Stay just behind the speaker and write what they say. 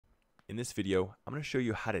In this video, I'm going to show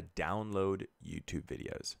you how to download YouTube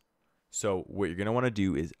videos. So what you're going to want to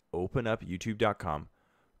do is open up youtube.com,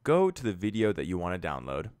 go to the video that you want to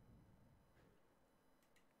download,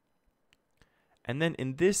 and then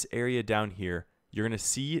in this area down here, you're going to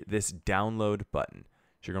see this download button.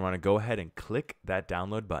 So you're going to want to go ahead and click that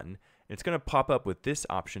download button. And it's going to pop up with this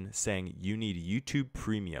option saying you need YouTube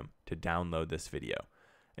Premium to download this video.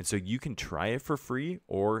 And so you can try it for free,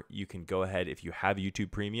 or you can go ahead, if you have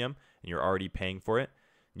YouTube Premium and you're already paying for it,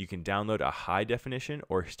 you can download a high definition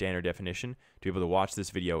or standard definition to be able to watch this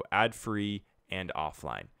video ad-free and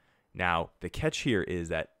offline. Now, the catch here is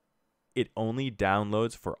that it only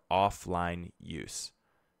downloads for offline use.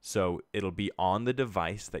 So it'll be on the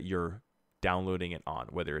device that you're downloading it on,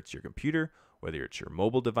 whether it's your computer, whether it's your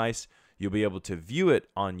mobile device. You'll be able to view it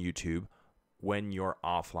on YouTube when you're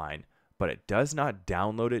offline, but it does not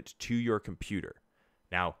download it to your computer.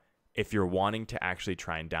 Now, if you're wanting to actually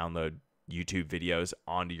try and download YouTube videos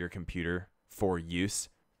onto your computer for use,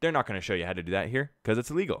 they're not going to show you how to do that here because it's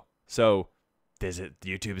illegal. So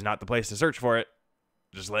YouTube is not the place to search for it.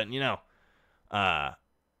 Just letting you know.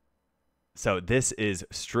 So this is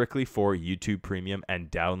strictly for YouTube Premium and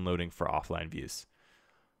downloading for offline views.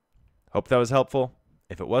 Hope that was helpful.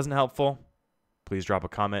 If it wasn't helpful, please drop a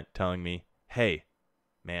comment telling me, hey,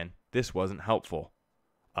 man, this wasn't helpful.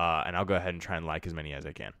 And I'll go ahead and try and like as many as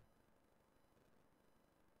I can.